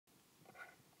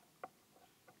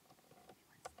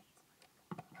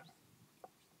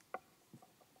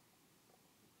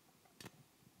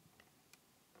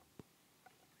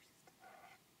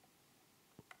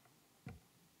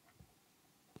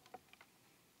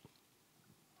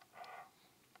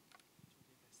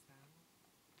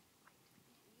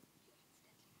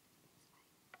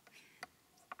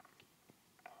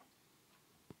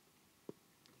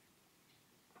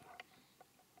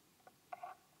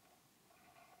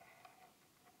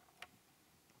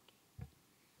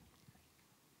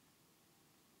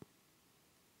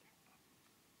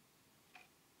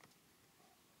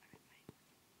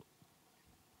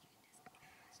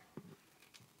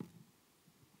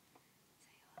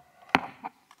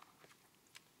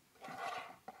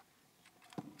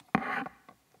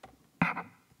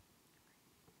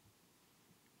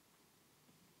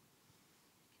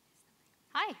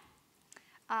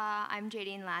I'm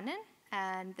Jadine Lannon,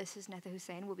 and this is Netha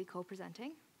Hussain. We'll be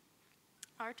co-presenting.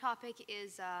 Our topic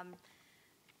is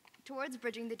towards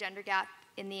bridging the gender gap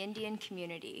in the Indian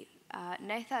community.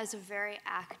 Netha is a very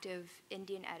active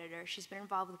Indian editor. She's been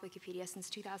involved with Wikipedia since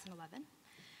 2010.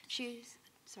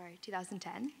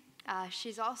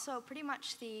 She's also pretty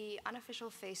much the unofficial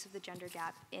face of the gender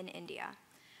gap in India.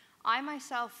 I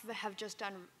myself have just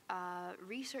done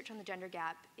research on the gender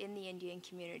gap in the Indian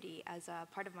community as a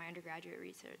part of my undergraduate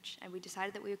research, and we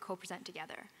decided that we would co-present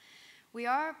together. We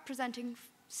are presenting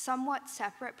somewhat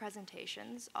separate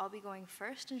presentations. I'll be going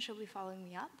first, and she'll be following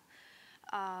me up.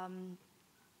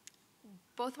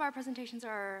 Both of our presentations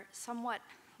are somewhat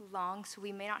long, so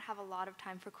we may not have a lot of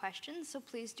time for questions, so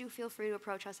please do feel free to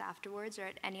approach us afterwards or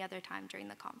at any other time during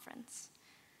the conference.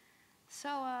 So,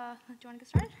 do you want to get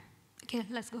started? Okay,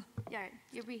 let's go. Yeah,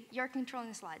 you're controlling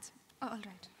the slides. Oh, all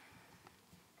right.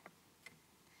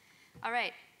 All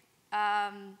right.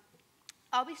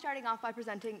 I'll be starting off by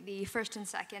presenting the first and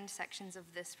second sections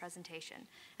of this presentation,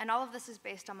 and all of this is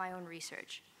based on my own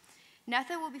research.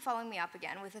 Netha will be following me up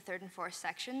again with the third and fourth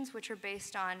sections, which are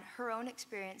based on her own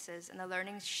experiences and the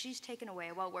learnings she's taken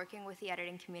away while working with the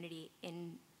editing community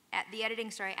and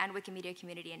Wikimedia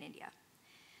community in India.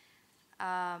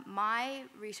 My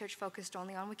research focused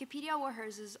only on Wikipedia, where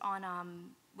hers is on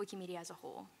Wikimedia as a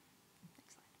whole.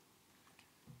 Next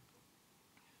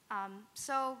slide.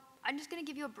 So I'm just going to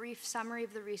give you a brief summary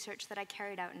of the research that I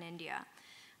carried out in India.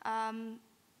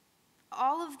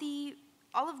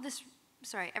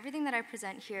 Everything that I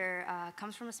present here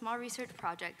comes from a small research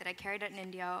project that I carried out in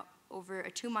India over a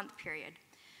 2-month period.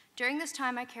 During this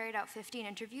time, I carried out 15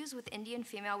 interviews with Indian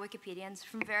female Wikipedians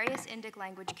from various Indic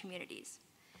language communities.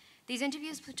 These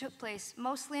interviews took place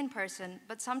mostly in person,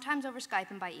 but sometimes over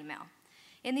Skype and by email.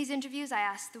 In these interviews, I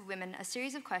asked the women a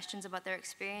series of questions about their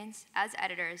experience as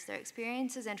editors, their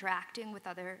experiences interacting with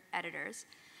other editors,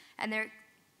 and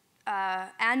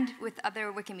with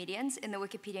other Wikimedians in the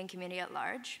Wikipedian community at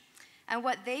large, and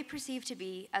what they perceive to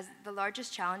be as the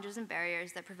largest challenges and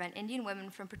barriers that prevent Indian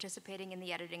women from participating in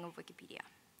the editing of Wikipedia.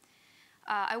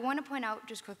 I want to point out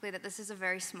just quickly that this is a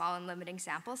very small and limiting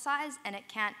sample size, and it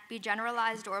can't be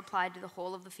generalized or applied to the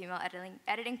whole of the female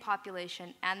editing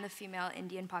population and the female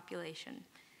Indian population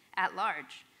at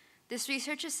large. This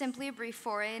research is simply a brief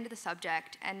foray into the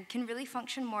subject and can really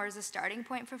function more as a starting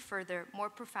point for further, more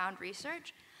profound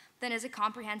research than as a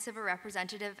comprehensive or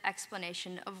representative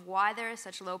explanation of why there is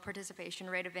such low participation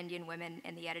rate of Indian women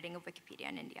in the editing of Wikipedia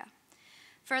in India.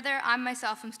 Further, I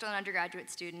myself am still an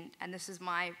undergraduate student, and this is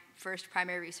my first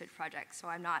primary research project, so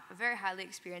I'm not a very highly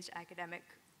experienced academic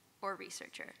or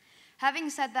researcher. Having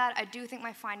said that, I do think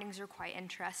my findings are quite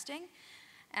interesting,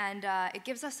 and it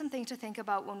gives us something to think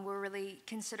about when we're really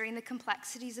considering the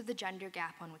complexities of the gender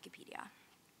gap on Wikipedia.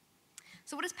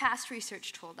 So what has past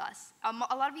research told us? A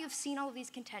lot of you have seen all of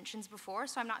these contentions before,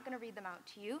 so I'm not going to read them out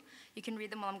to you. You can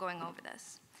read them while I'm going over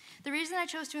this. The reason I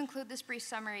chose to include this brief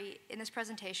summary in this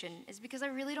presentation is because I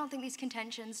really don't think these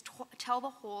contentions tell the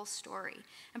whole story,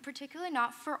 and particularly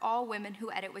not for all women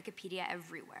who edit Wikipedia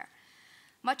everywhere.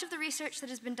 Much of the research that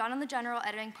has been done on the general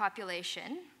editing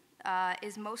population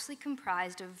is mostly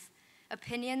comprised of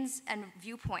opinions and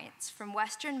viewpoints from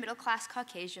Western middle-class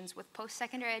Caucasians with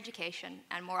post-secondary education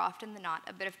and, more often than not,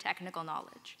 a bit of technical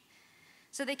knowledge.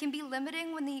 So they can be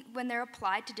limiting when they're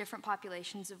applied to different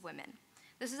populations of women.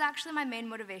 This is actually my main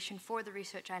motivation for the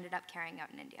research I ended up carrying out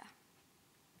in India.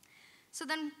 So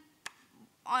then,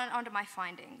 on to my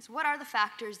findings. What are the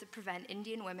factors that prevent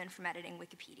Indian women from editing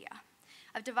Wikipedia?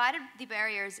 I've divided the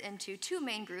barriers into 2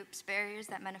 main groups: barriers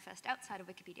that manifest outside of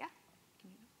Wikipedia,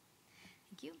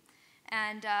 thank you,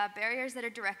 and barriers that are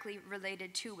directly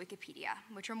related to Wikipedia,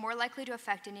 which are more likely to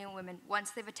affect Indian women once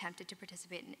they've attempted to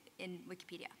participate in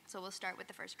Wikipedia. So we'll start with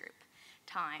the first group: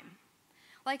 time.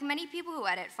 Like many people who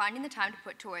edit, finding the time to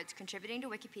put towards contributing to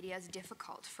Wikipedia is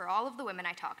difficult for all of the women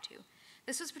I talked to.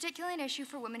 This was particularly an issue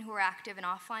for women who were active in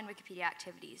offline Wikipedia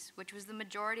activities, which was the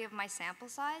majority of my sample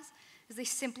size, as they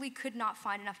simply could not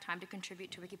find enough time to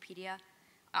contribute to Wikipedia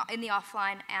in the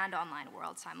offline and online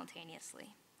world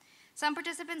simultaneously. Some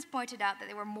participants pointed out that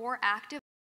they were more active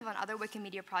on other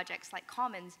Wikimedia projects like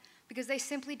Commons because they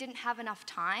simply didn't have enough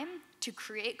time to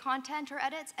create content or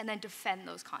edits and then defend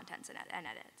those contents and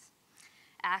edits.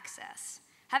 Access.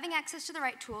 Having access to the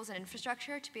right tools and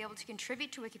infrastructure to be able to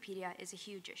contribute to Wikipedia is a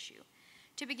huge issue.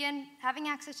 To begin, having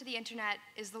access to the internet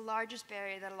is the largest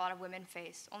barrier that a lot of women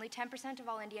face. Only 10% of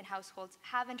all Indian households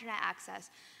have internet access,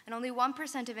 and only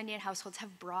 1% of Indian households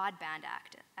have broadband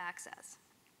access.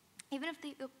 Even if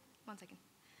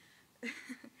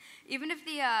Even if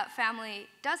the family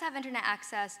does have internet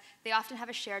access, they often have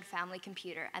a shared family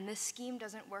computer, and this scheme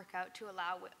doesn't work out to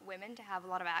allow women to have a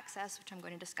lot of access, which I'm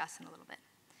going to discuss in a little bit.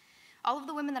 All of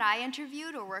the women that I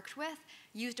interviewed or worked with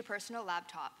used a personal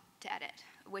laptop to edit,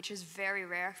 which is very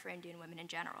rare for Indian women in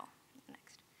general.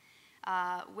 Next.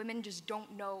 Women just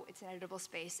don't know it's an editable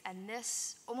space, and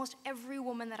almost every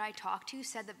woman that I talked to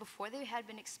said that before they had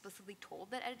been explicitly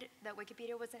told that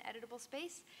Wikipedia was an editable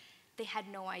space, they had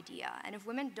no idea. And if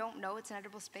women don't know it's an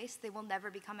editable space, they will never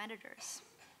become editors.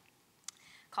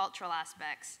 Cultural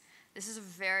aspects. This is a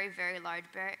very, very large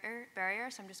barrier,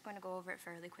 so I'm just going to go over it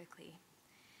fairly quickly.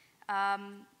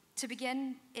 To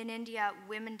begin, in India,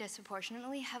 women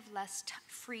disproportionately have less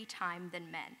free time than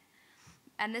men.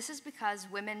 And this is because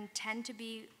women tend to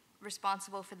be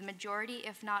responsible for the majority,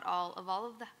 if not all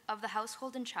of the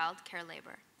household and child care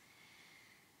labor.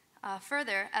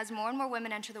 Further, as more and more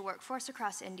women enter the workforce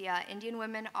across India, Indian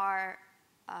women are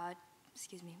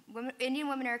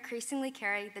increasingly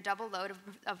carrying the double load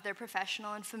of their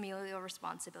professional and familial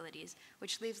responsibilities,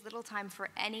 which leaves little time for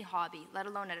any hobby, let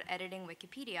alone editing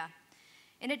Wikipedia.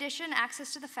 In addition,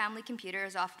 access to the family computer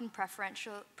is often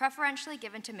preferentially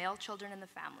given to male children in the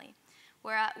family.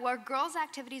 Where girls'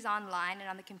 activities online and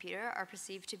on the computer are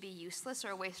perceived to be useless or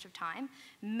a waste of time,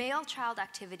 male child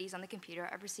activities on the computer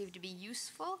are perceived to be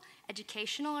useful,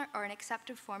 educational, or an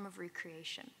accepted form of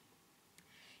recreation.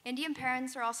 Indian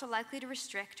parents are also likely to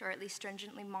restrict or at least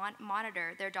stringently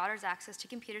monitor their daughters' access to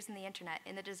computers and the internet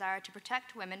in the desire to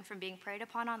protect women from being preyed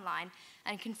upon online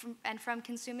and from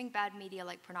consuming bad media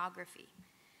like pornography.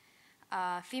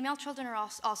 Female children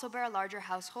also bear a larger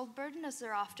household burden, as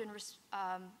they're often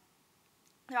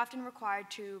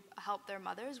required to help their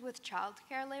mothers with child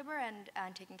care labor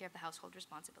and taking care of the household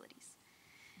responsibilities.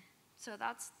 So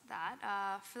that's that.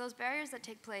 For those barriers that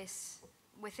take place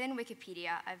within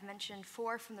Wikipedia, I've mentioned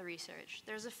 4 from the research.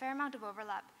 There's a fair amount of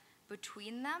overlap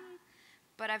between them,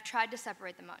 but I've tried to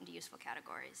separate them out into useful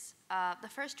categories. The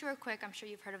first 2 are quick. I'm sure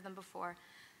you've heard of them before.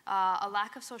 A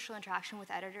lack of social interaction with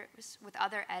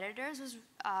other editors was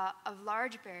a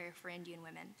large barrier for Indian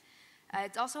women.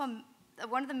 It's also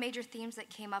one of the major themes that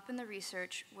came up in the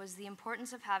research was the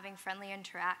importance of having friendly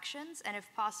interactions and, if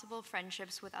possible,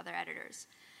 friendships with other editors.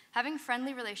 Having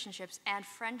friendly relationships and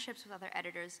friendships with other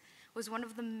editors was one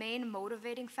of the main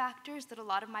motivating factors that a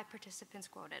lot of my participants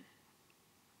quoted.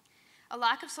 A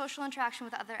lack of social interaction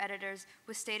with other editors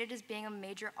was stated as being a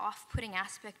major off-putting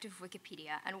aspect of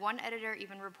Wikipedia, and one editor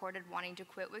even reported wanting to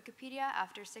quit Wikipedia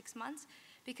after 6 months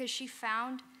because she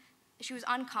was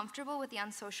uncomfortable with the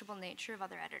unsociable nature of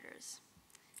other editors.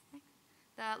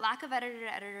 The lack of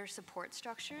editor-to-editor support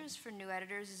structures for new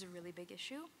editors is a really big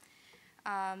issue.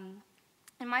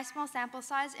 In my small sample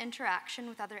size, interaction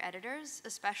with other editors,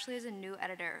 especially as a new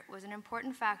editor, was an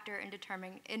important factor in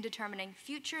determining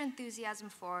future enthusiasm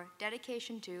for,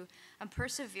 dedication to, and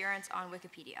perseverance on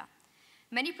Wikipedia.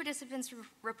 Many participants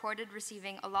reported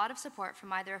receiving a lot of support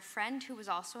from either a friend who was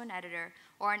also an editor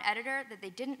or an editor that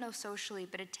they didn't know socially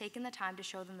but had taken the time to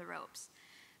show them the ropes.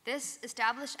 This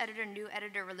established editor-new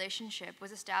editor relationship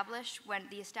was established when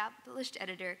the established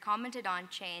editor commented on,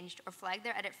 changed, or flagged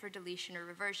their edit for deletion or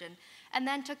reversion, and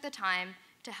then took the time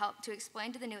to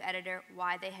explain to the new editor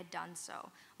why they had done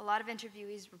so. A lot of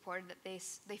interviewees reported that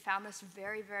they found this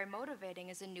very, very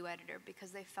motivating as a new editor because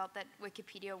they felt that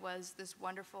Wikipedia was this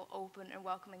wonderful, open, and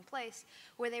welcoming place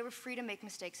where they were free to make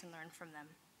mistakes and learn from them.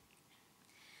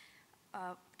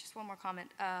 Just one more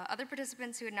comment. Other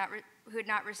participants who had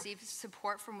not received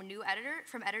support from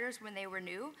editors when they were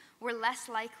new were less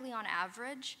likely on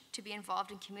average to be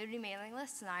involved in community mailing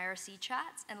lists and IRC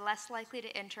chats, and less likely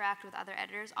to interact with other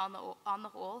editors on the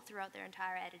whole throughout their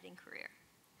entire editing career.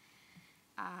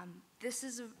 This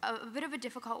is a bit of a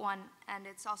difficult one, and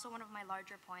it's also one of my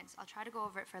larger points. I'll try to go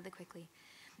over it fairly quickly.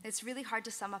 It's really hard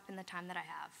to sum up in the time that I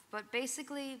have, but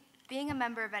basically, being a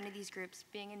member of any of these groups,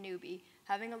 being a newbie,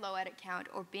 having a low edit count,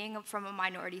 or being from a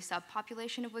minority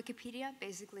subpopulation of Wikipedia,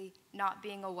 basically not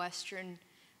being a Western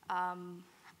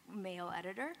male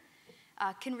editor,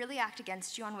 can really act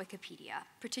against you on Wikipedia,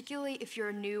 particularly if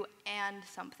you're new and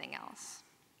something else.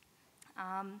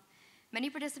 Many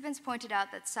participants pointed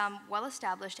out that some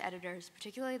well-established editors,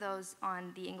 particularly those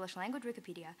on the English language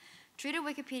Wikipedia, treated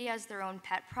Wikipedia as their own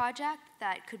pet project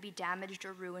that could be damaged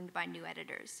or ruined by new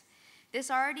editors. This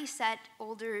already set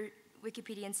older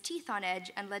Wikipedians' teeth on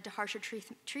edge and led to harsher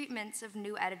treatments of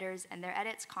new editors and their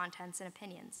edits, contents, and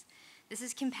opinions. This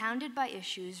is compounded by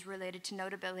issues related to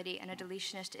notability and a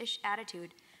deletionist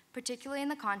attitude, particularly in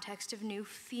the context of new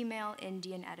female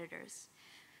Indian editors.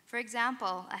 For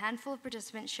example, a handful of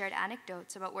participants shared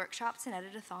anecdotes about workshops and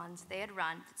editathons they had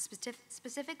run that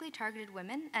specifically targeted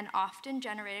women and often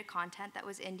generated content that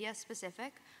was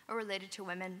India-specific or related to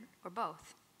women or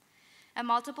both. At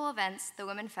multiple events, the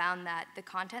women found that the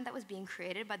content that was being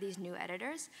created by these new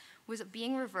editors was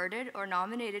being reverted or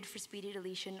nominated for speedy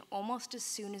deletion almost as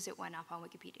soon as it went up on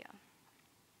Wikipedia.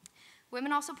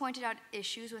 Women also pointed out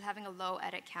issues with having a low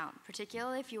edit count,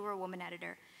 particularly if you were a woman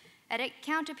editor. Edit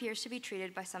count appears to be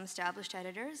treated by some established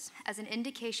editors as an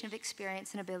indication of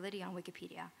experience and ability on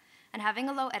Wikipedia, and having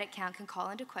a low edit count can call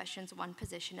into question one's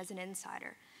position as an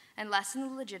insider and lessen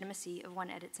the legitimacy of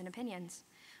one's edits and opinions.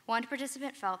 One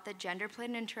participant felt that gender played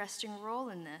an interesting role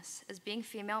in this, as being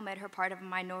female made her part of a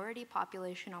minority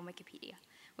population on Wikipedia,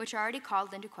 which already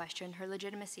called into question her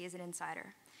legitimacy as an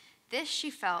insider. This, she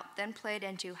felt, then played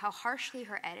into how harshly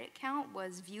her edit count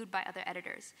was viewed by other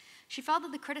editors. She felt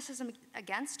that the criticism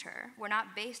against her were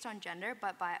not based on gender,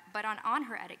 but on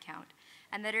her edit count,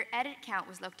 and that her edit count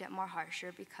was looked at more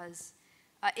harsher because,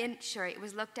 it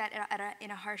was looked at in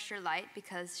a harsher light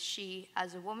because she,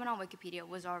 as a woman on Wikipedia,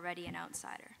 was already an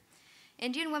outsider.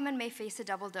 Indian women may face a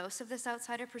double dose of this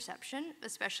outsider perception,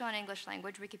 especially on English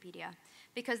language Wikipedia,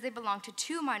 because they belong to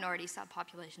two minority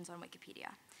subpopulations on Wikipedia.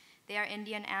 They are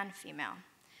Indian and female.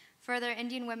 Further,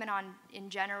 Indian women in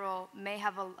general may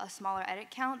have a smaller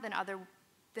edit count than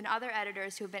other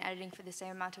editors who have been editing for the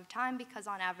same amount of time because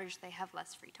on average they have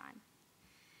less free time.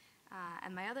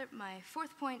 And my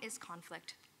fourth point is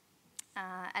conflict,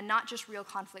 and not just real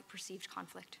conflict, perceived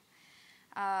conflict.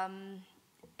 And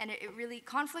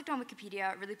conflict on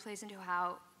Wikipedia really plays into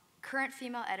how current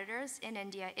female editors in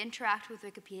India interact with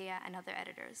Wikipedia and other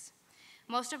editors.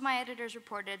 Most of my editors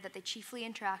reported that they chiefly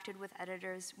interacted with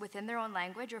editors within their own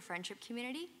language or friendship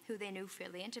community who they knew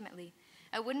fairly intimately.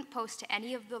 I wouldn't post to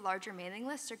any of the larger mailing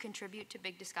lists or contribute to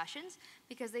big discussions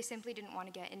because they simply didn't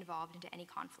want to get involved into any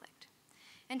conflict.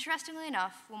 Interestingly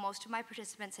enough, while most of my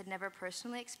participants had never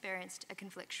personally experienced a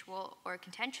conflictual or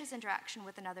contentious interaction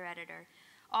with another editor,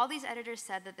 all these editors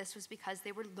said that this was because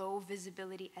they were low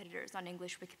visibility editors on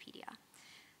English Wikipedia.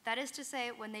 That is to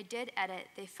say, when they did edit,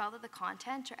 they felt that the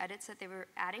content or edits that they were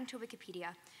adding to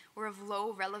Wikipedia were of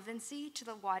low relevancy to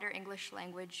the wider English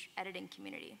language editing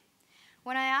community.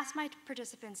 When I asked my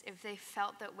participants if they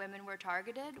felt that women were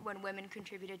targeted when women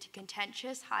contributed to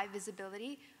contentious or high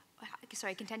visibility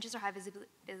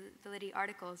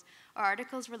articles or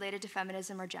articles related to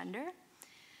feminism or gender,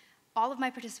 all of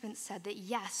my participants said that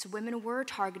yes, women were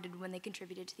targeted when they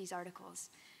contributed to these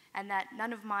articles, and that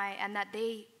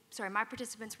my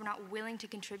participants were not willing to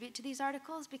contribute to these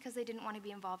articles because they didn't want to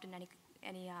be involved in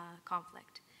any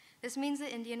conflict. This means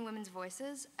that Indian women's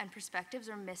voices and perspectives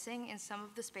are missing in some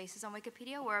of the spaces on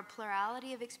Wikipedia where a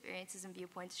plurality of experiences and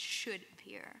viewpoints should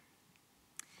appear.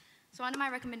 So on to my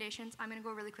recommendations. I'm going to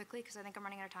go really quickly because I think I'm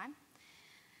running out of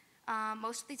time.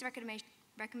 Most of these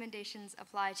recommendations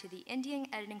apply to the Indian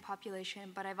editing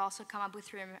population, but I've also come up with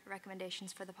 3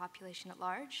 recommendations for the population at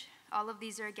large. All of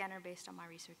these are based on my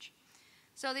research.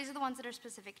 So these are the ones that are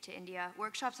specific to India.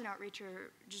 Workshops and outreach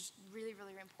are just really,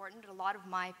 really important. A lot of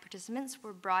my participants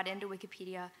were brought into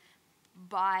Wikipedia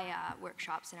by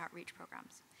workshops and outreach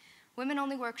programs.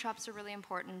 Women-only workshops are really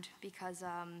important because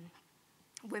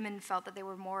women felt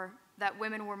that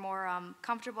women were more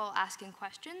comfortable asking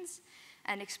questions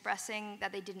and expressing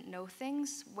that they didn't know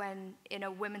things when in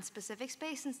a women-specific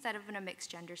space instead of in a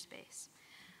mixed-gender space.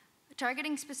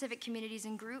 Targeting specific communities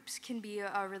and groups can be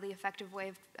a really effective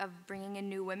way of bringing in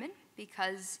new women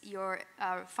because you're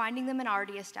finding them in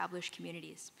already established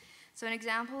communities. So an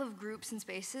example of groups and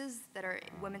spaces that are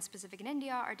women-specific in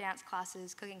India are dance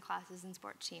classes, cooking classes, and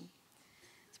sports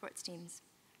teams.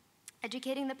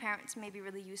 Educating the parents may be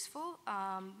really useful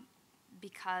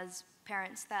because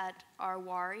parents that are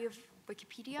wary of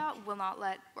Wikipedia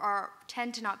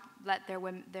tend to not let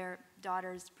their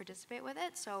daughters participate with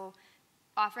it. So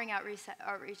offering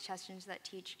outreach sessions that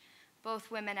teach both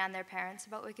women and their parents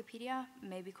about Wikipedia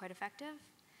may be quite effective.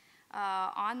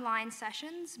 Online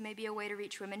sessions may be a way to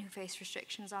reach women who face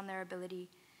restrictions on their ability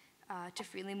to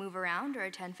freely move around or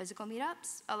attend physical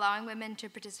meetups. Allowing women to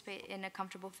participate in a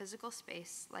comfortable physical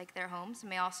space like their homes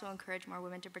may also encourage more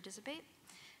women to participate.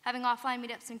 Having offline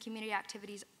meetups and community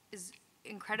activities is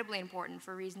incredibly important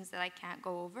for reasons that I can't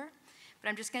go over. But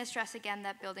I'm just going to stress again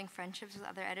that building friendships with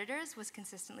other editors was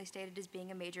consistently stated as being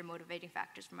a major motivating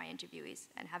factor for my interviewees,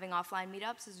 and having offline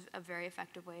meetups is a very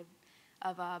effective way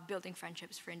of building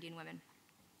friendships for Indian women.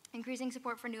 Increasing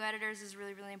support for new editors is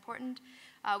really, really important.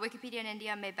 Wikipedia in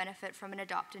India may benefit from an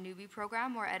Adopt a Newbie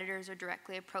program where editors are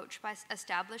directly approached by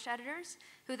established editors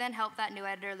who then help that new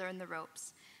editor learn the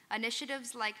ropes.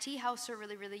 Initiatives like Tea House are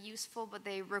really, really useful, but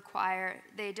they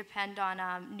depend on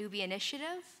newbie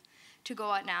initiative to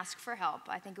go out and ask for help.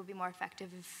 I think it would be more effective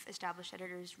if established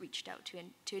editors reached out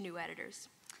to new editors.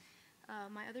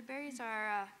 My other barriers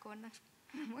are,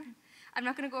 I'm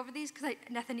not going to go over these because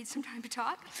Netha needs some time to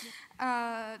talk.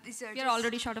 These are We're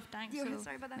already short of time, so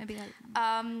sorry about that. Maybe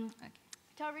I'll... Okay.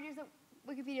 Tell readers that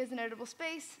Wikipedia is an editable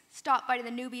space. Stop biting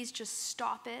the newbies, just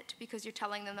stop it, because you're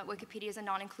telling them that Wikipedia is a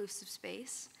non-inclusive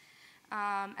space.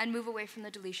 And move away from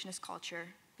the deletionist culture,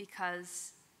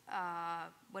 because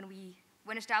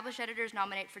when established editors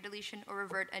nominate for deletion or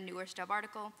revert a new or stub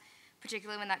article,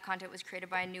 particularly when that content was created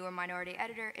by a new or minority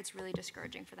editor, it's really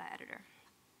discouraging for that editor.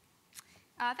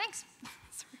 Thanks.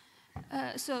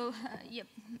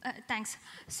 Thanks.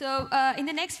 So in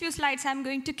the next few slides, I'm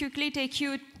going to quickly take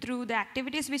you through the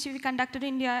activities which we conducted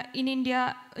in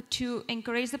India to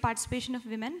encourage the participation of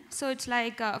women. So it's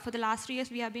like for the last 3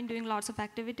 years, we have been doing lots of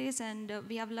activities, and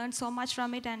we have learned so much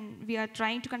from it, and we are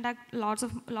trying to conduct lots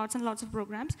and lots of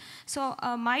programs. So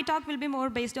my talk will be more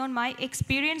based on my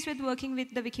experience with working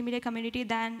with the Wikimedia community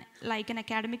than like an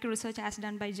academic research as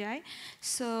done by Jai.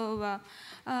 So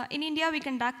in India, we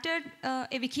conducted a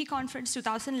Wiki Conference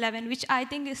 2011, which I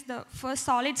think is the first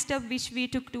solid step which we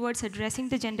took towards addressing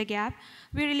the gender gap.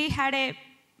 We really had a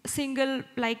single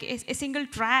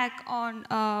track on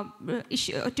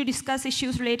to discuss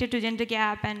issues related to gender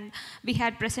gap, and we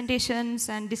had presentations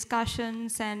and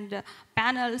discussions and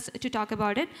panels to talk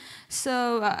about it.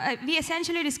 So we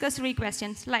essentially discussed 3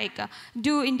 questions, like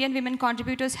do Indian women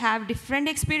contributors have different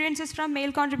experiences from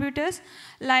male contributors?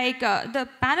 Like the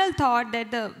panel thought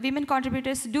that the women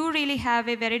contributors do really have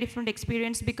a very different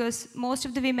experience, because most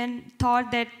of the women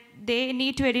thought that they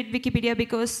need to edit Wikipedia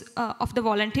because of the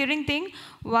volunteering thing,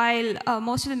 while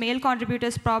most of the male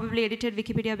contributors probably edited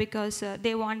Wikipedia because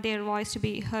they want their voice to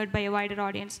be heard by a wider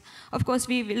audience. Of course,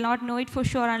 we will not know it for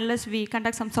sure unless we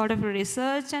conduct some sort of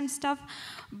research and stuff,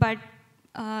 but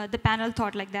the panel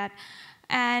thought like that.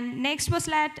 And next was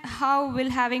that how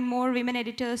will having more women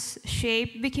editors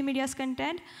shape Wikimedia's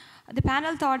content? The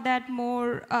panel thought that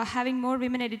having more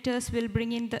women editors will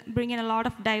bring in a lot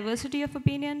of diversity of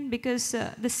opinion, because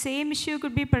the same issue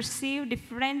could be perceived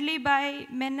differently by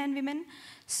men and women.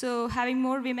 So having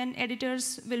more women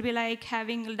editors will be like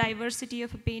having a diversity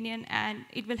of opinion, and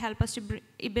it will help us to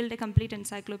build a complete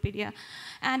encyclopedia.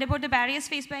 And about the barriers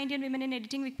faced by Indian women in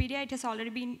editing Wikipedia, it has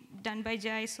already been done by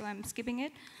Jai, so I'm skipping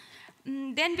it.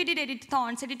 Then we did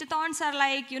editathons. Editathons are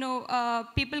like,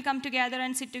 people come together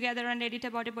and sit together and edit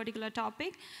about a particular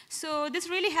topic. So this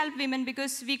really helped women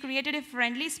because we created a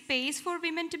friendly space for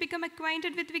women to become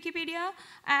acquainted with Wikipedia.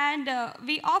 And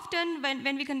we often,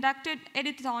 when we conducted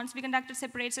editathons, we conducted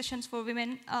separate sessions for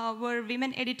women where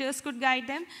women editors could guide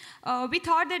them. We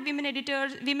thought that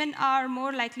women are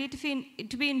more likely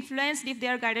to be influenced if they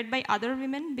are guided by other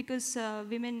women, because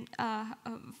women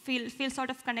feel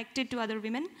sort of connected to other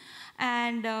women.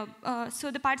 And so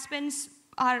the participants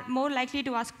are more likely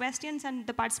to ask questions, and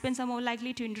the participants are more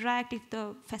likely to interact if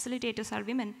the facilitators are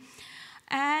women.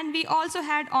 And we also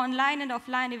had online and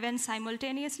offline events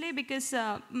simultaneously, because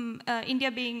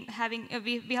India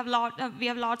we have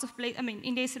lots of places. I mean,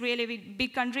 India is really a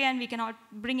big country, and we cannot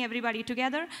bring everybody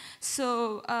together.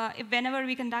 So whenever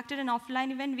we conducted an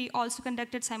offline event, we also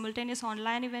conducted simultaneous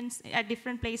online events at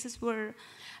different places where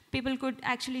people could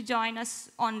actually join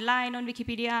us online on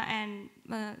Wikipedia and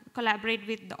collaborate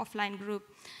with the offline group.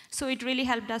 So it really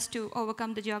helped us to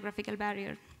overcome the geographical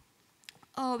barrier.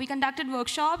 We conducted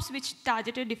workshops which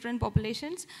targeted different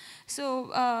populations.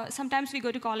 So sometimes we go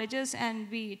to colleges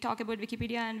and we talk about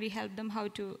Wikipedia and we tell them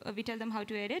how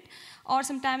to edit. Or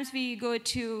sometimes we go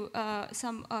to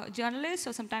some journalists,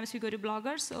 or sometimes we go to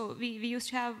bloggers. So we used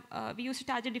to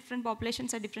target different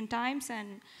populations at different times,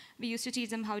 and we used to teach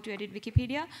them how to edit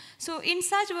Wikipedia. So in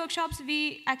such workshops,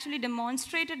 we actually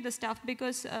demonstrated the stuff,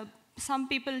 because some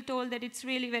people told that it's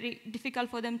really very difficult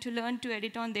for them to learn to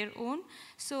edit on their own.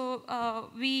 So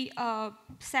we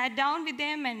sat down with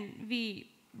them, and we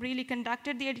really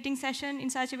conducted the editing session in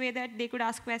such a way that they could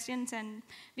ask questions and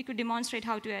we could demonstrate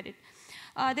how to edit.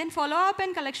 Then follow-up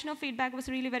and collection of feedback was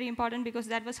really very important, because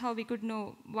that was how we could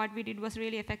know what we did was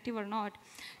really effective or not.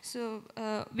 So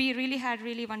we really had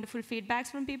really wonderful feedbacks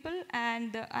from people,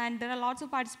 and there are lots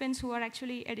of participants who are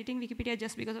actually editing Wikipedia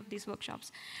just because of these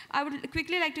workshops. I would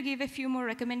quickly like to give a few more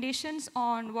recommendations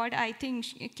on what I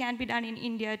think can be done in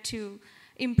India to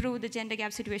improve the gender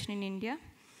gap situation in India.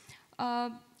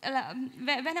 When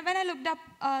I looked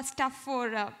up stuff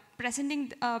for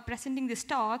presenting this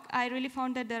talk, I really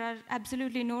found that there are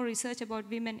absolutely no research about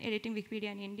women editing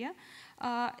Wikipedia in India.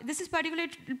 This is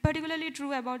particularly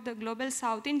true about the global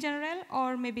south in general,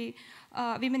 or maybe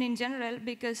women in general,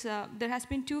 because there has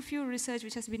been too few research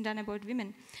which has been done about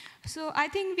women. So I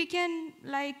think we can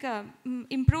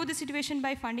improve the situation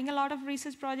by funding a lot of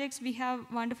research projects. We have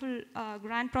wonderful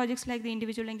grant projects like the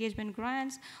individual engagement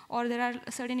grants, or there are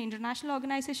certain international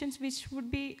organizations which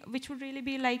would really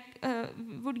be like,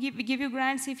 would give you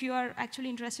grants if you are actually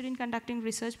interested in conducting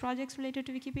research projects related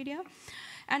to Wikipedia.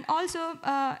 And also,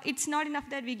 it's not enough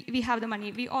that we have the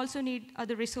money. We also need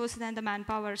the resources and the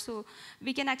manpower. So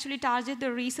we can actually target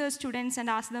the research students and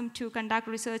ask them to conduct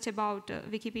research about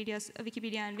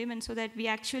Wikipedia and women, so that we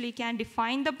actually can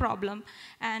define the problem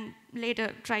and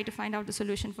later try to find out the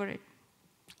solution for it.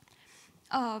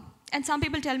 And some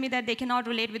people tell me that they cannot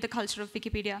relate with the culture of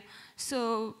Wikipedia.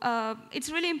 So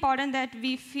it's really important that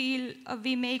we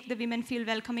make the women feel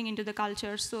welcoming into the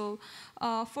culture. So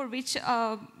for which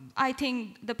I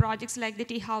think the projects like the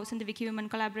Tea House and the Wiki Women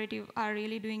Collaborative are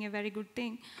really doing a very good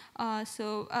thing.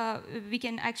 So we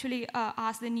can actually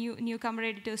ask the newcomer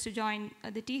editors to join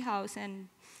the Tea House and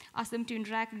ask them to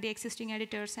interact with the existing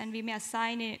editors, and we may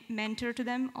assign a mentor to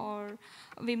them, or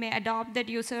we may adopt that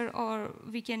user, or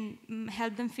we can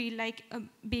help them feel like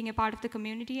being a part of the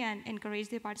community and encourage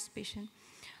their participation.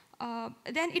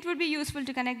 Then it would be useful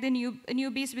to connect the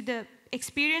newbies with the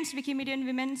experienced Wikimedian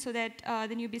women, so that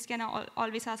the newbies can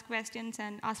always ask questions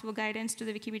and ask for guidance to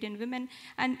the Wikimedian women.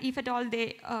 And if at all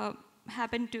they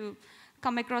happen to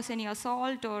come across any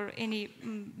assault or any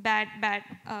bad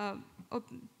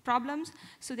problems,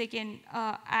 so they can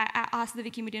ask the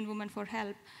Wikimedian woman for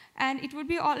help. And it would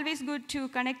be always good to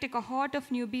connect a cohort of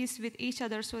newbies with each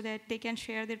other, so that they can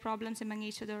share their problems among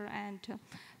each other and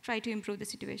try to improve the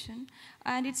situation.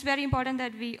 And it's very important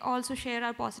that we also share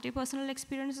our positive personal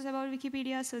experiences about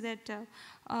Wikipedia, so that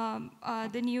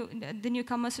the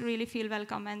newcomers really feel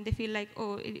welcome and they feel like,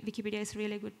 oh, Wikipedia is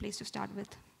really a good place to start with.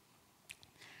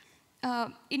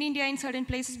 In India, in certain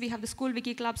places, we have the school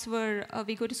wiki clubs, where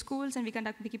we go to schools and we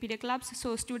conduct Wikipedia clubs.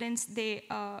 So students, they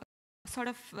sort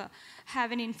of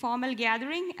have an informal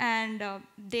gathering, and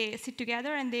they sit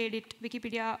together and they edit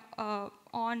Wikipedia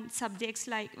on subjects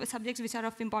which are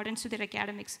of importance to their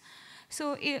academics.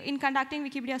 So in conducting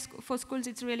Wikipedia for schools,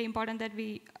 it's really important that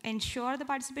we ensure the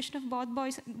participation of both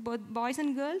boys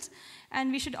and girls.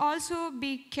 And we should also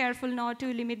be careful not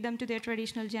to limit them to their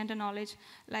traditional gender knowledge.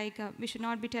 Like we should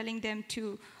not be telling them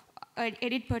to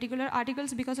edit particular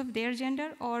articles because of their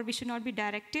gender, or we should not be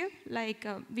directive. Like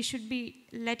we should be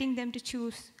letting them to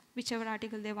choose whichever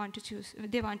article they want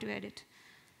to edit.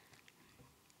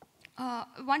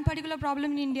 One particular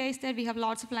problem in India is that we have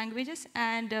lots of languages,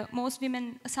 and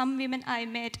some women I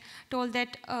met told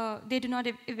that they do not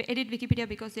edit Wikipedia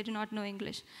because they do not know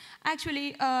English.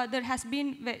 Actually, there has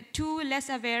been too less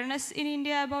awareness in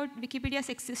India about Wikipedia's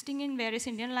existing in various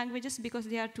Indian languages because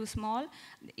they are too small.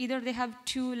 Either they have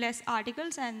too less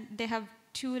articles and they have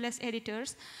too less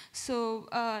editors. So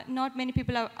not many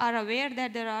people are aware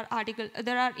that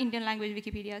there are Indian language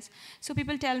Wikipedias. So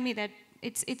people tell me that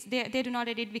they do not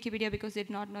edit Wikipedia because they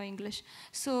do not know English.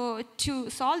 So to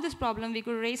solve this problem, we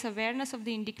could raise awareness of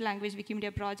the Indic language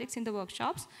Wikimedia projects in the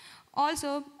workshops.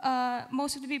 Also,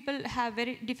 most of the people have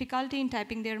very difficulty in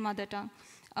typing their mother tongue.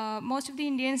 Most of the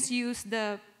Indians use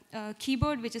the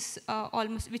keyboard, which is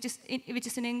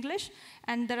in English,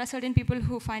 and there are certain people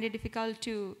who find it difficult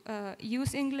to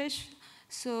use English.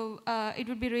 So it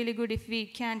would be really good if we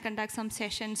can conduct some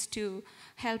sessions to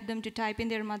help them to type in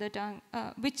their mother tongue,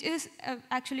 which is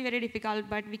actually very difficult,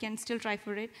 but we can still try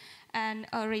for it, and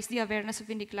raise the awareness of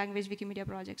Indic language Wikimedia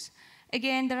projects.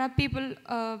 Again, there are people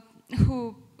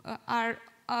who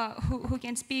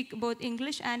can speak both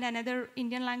English and another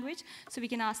Indian language, so we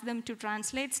can ask them to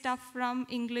translate stuff from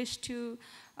English to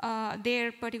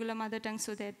their particular mother tongue,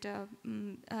 so that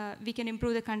we can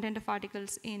improve the content of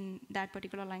articles in that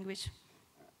particular language.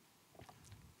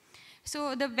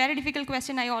 So the very difficult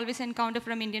question I always encounter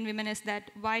from Indian women is that,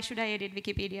 why should I edit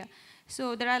Wikipedia?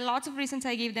 So there are lots of reasons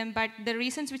I give them, but the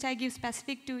reasons which I give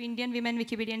specific to Indian women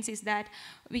Wikipedians is that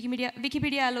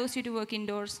Wikipedia allows you to work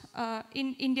indoors.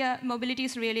 In India, mobility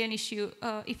is really an issue.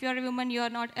 If you're a woman, you are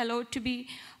not allowed to be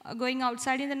going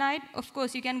outside in the night. Of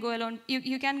course, you can go alone.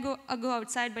 You can go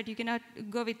outside, but you cannot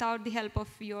go without the help of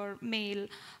your male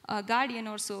guardian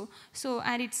or so.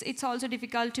 And it's also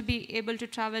difficult to be able to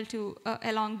travel to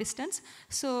a long distance.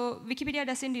 So Wikipedia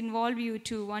doesn't involve you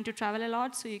to want to travel a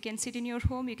lot. So you can sit in your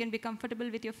home, you can be comfortable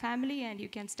with your family, and you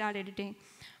can start editing.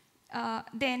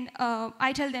 then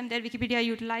I tell them that Wikipedia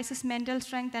utilizes mental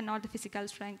strength and not the physical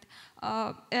strength.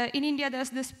 In India, there's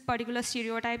this particular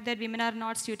stereotype that women are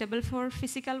not suitable for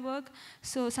physical work.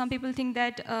 So some people think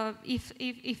that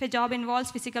if a job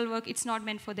involves physical work, it's not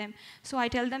meant for them. So I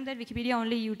tell them that Wikipedia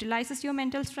only utilizes your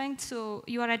mental strength, so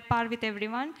you are at par with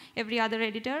everyone, every other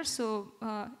editor, so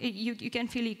you can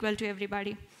feel equal to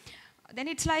everybody. Then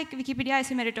it's like Wikipedia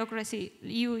is a meritocracy.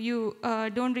 You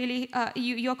don't really,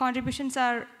 your contributions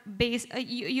are based,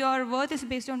 your worth is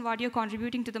based on what you're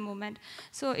contributing to the movement.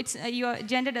 So it's, your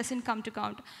gender doesn't come to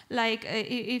count. Like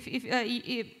if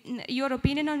your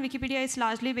opinion on Wikipedia is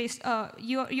largely based,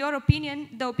 your opinion,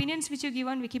 the opinions which you give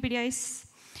on Wikipedia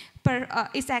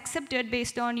is accepted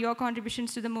based on your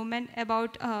contributions to the movement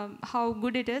about how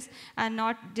good it is and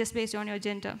not just based on your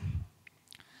gender.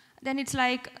 Then it's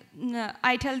like,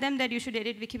 I tell them that you should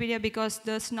edit Wikipedia because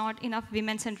there's not enough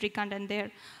women-centric content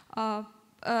there. There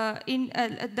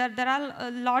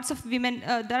are lots of women,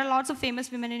 there are lots of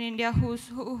famous women in India who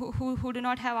do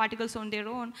not have articles on their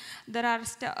own. There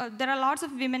are lots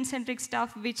of women-centric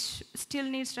stuff which still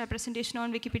needs representation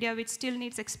on Wikipedia, which still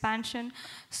needs expansion.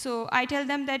 So I tell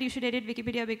them that you should edit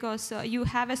Wikipedia because you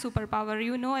have a superpower.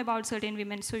 You know about certain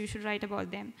women, so you should write about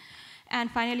them. And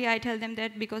finally, I tell them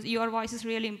that because your voice is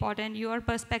really important, your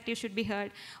perspective should be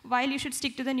heard. While you should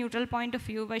stick to the neutral point of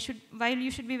view, while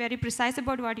you should be very precise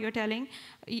about what you're telling,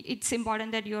 it's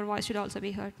important that your voice should also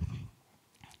be heard.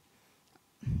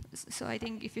 So I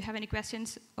think if you have any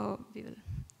questions, we'll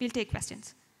take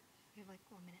questions. We have like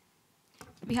 1 minute.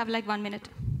 We have like 1 minute.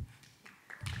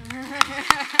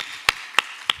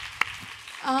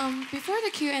 Before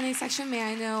the Q&A section,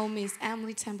 may I know Ms.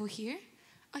 Emily Temple here?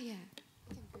 Oh, yeah.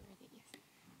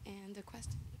 And the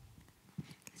question.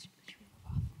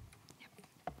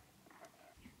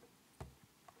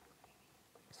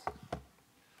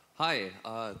 Hi,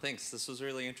 thanks. This was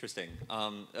really interesting.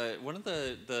 One of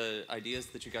the ideas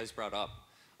that you guys brought up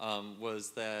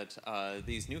was that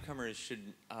these newcomers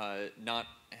should not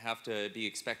have to be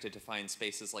expected to find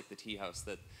spaces like the tea house,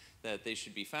 that they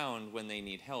should be found when they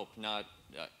need help, not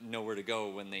nowhere to go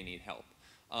when they need help.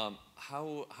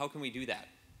 How can we do that?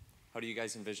 How do you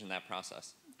guys envision that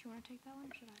process? Do you want to take that one,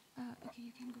 or should I? Okay,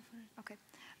 you can go for it. Okay.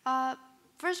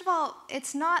 First of all,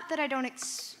 it's not that I don't,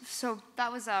 so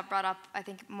that was brought up, I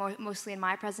think, mostly in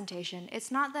my presentation. It's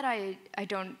not that I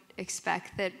don't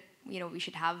expect that, we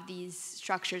should have these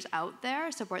structures out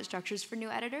there, support structures for new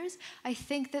editors. I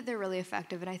think that they're really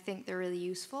effective, and I think they're really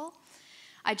useful.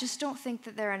 I just don't think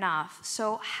that they're enough.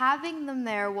 So having them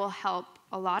there will help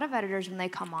a lot of editors when they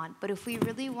come on, but if we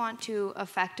really want to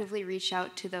effectively reach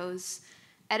out to those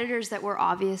editors that we're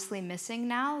obviously missing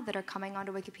now that are coming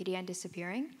onto Wikipedia and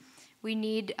disappearing, we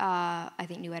need, I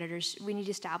think, new editors. We need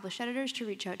established editors to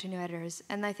reach out to new editors.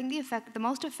 And I think the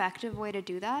most effective way to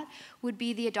do that would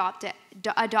be the adopt a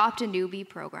newbie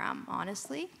program,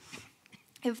 honestly.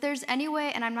 If there's any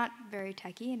way, and I'm not very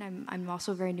techie, and I'm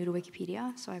also very new to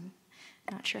Wikipedia, so I'm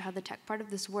not sure how the tech part of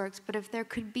this works, but if there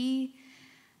could be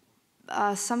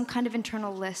some kind of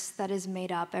internal list that is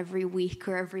made up every week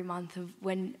or every month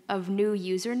of new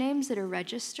usernames that are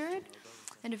registered,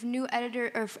 and if new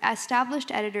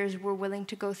established editors were willing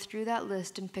to go through that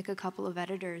list and pick a couple of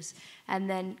editors and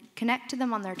then connect to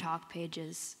them on their talk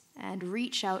pages and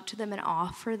reach out to them and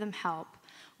offer them help,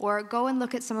 or go and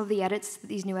look at some of the edits that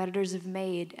these new editors have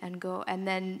made and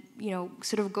then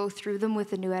sort of go through them with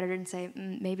the new editor and say,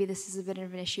 maybe this is a bit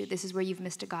of an issue, this is where you've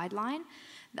missed a guideline.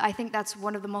 I think that's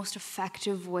one of the most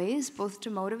effective ways, both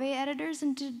to motivate editors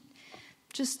and to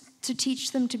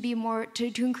teach them to be more,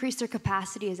 to increase their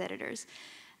capacity as editors.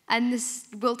 And this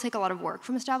will take a lot of work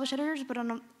from established editors, but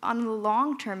on the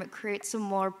long term, it creates a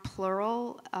more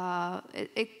plural,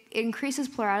 it increases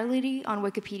plurality on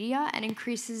Wikipedia and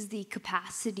increases the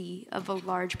capacity of a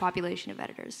large population of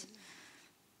editors.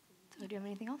 So do you have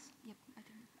anything else? Yep, I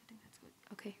think that's good.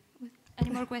 Okay. Any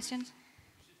more questions?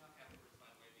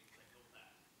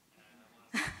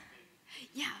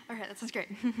 Yeah, all right, that sounds great.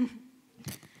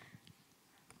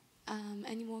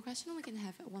 Any more questions? We can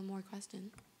have one more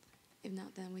question. If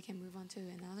not, then we can move on to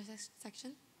another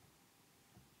section.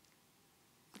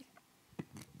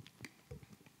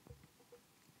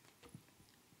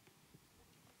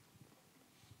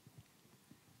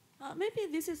 Maybe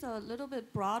this is a little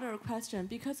bit broader question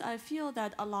because I feel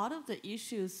that a lot of the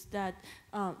issues that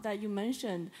you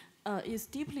mentioned is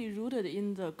deeply rooted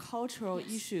in the cultural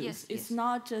issues. Yes, it's yes.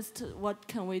 not just what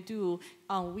can we do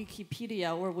on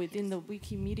Wikipedia or within the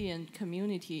Wikimedia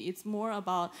community. It's more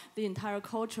about the entire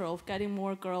culture of getting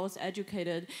more girls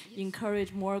educated,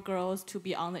 encourage more girls to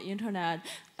be on the internet,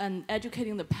 and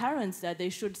educating the parents that they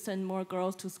should send more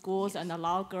girls to schools and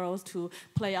allow girls to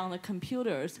play on the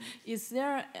computers. Is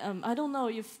there, I don't know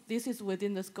if this is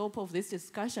within the scope of this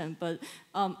discussion, but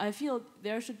I feel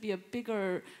there should be a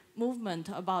bigger movement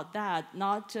about that,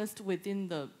 not just within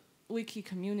the wiki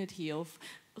community of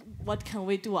what can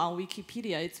we do on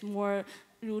Wikipedia. It's more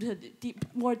rooted,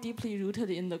 more deeply rooted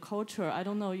in the culture. I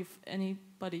don't know if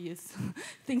anybody is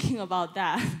thinking about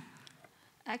that.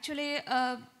 Actually,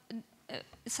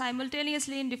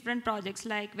 simultaneously in different projects,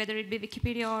 like whether it be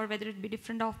Wikipedia or whether it be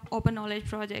different open knowledge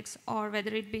projects or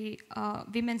whether it be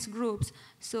women's groups.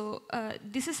 So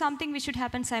this is something which should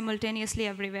happen simultaneously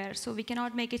everywhere. So we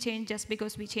cannot make a change just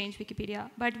because we change Wikipedia.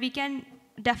 But we can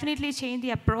definitely change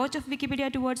the approach of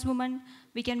Wikipedia towards women.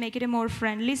 We can make it a more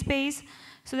friendly space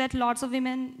so that lots of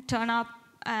women turn up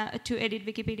to edit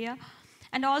Wikipedia.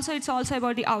 And also, it's also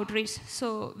about the outreach.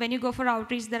 So when you go for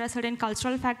outreach, there are certain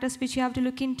cultural factors which you have to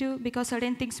look into, because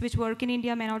certain things which work in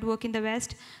India may not work in the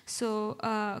West. So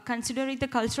considering the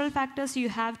cultural factors, you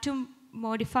have to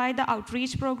modify the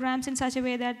outreach programs in such a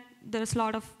way that there's a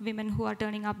lot of women who are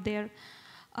turning up there.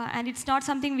 And it's not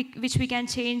something which we can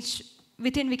change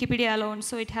within Wikipedia alone,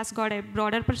 so it has got a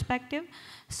broader perspective.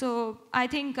 So I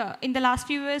think in the last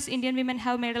few years, Indian women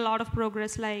have made a lot of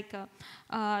progress. Like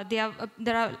there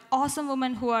are awesome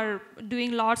women who are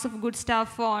doing lots of good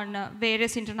stuff on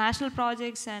various international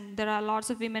projects, and there are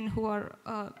lots of women who are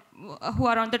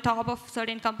on the top of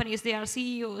certain companies. They are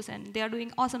CEOs, and they are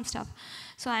doing awesome stuff.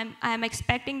 So I'm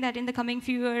expecting that in the coming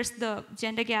few years, the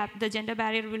gender gap, the gender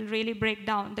barrier will really break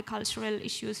down. The cultural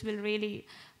issues will really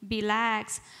be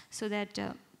lax, so that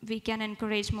we can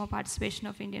encourage more participation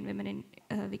of Indian women in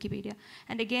Wikipedia.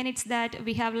 And again, it's that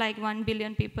we have like 1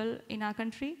 billion people in our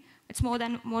country. It's more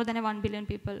than 1 billion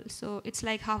people. So it's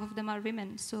like half of them are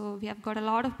women. So we have got a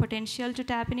lot of potential to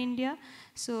tap in India.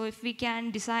 So if we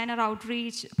can design our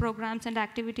outreach programs and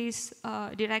activities,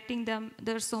 directing them,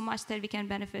 there's so much that we can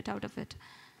benefit out of it.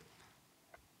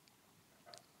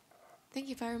 Thank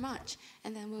you very much.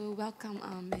 And then we will welcome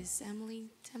Ms.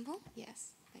 Emily Temple.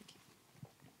 Yes, thank you.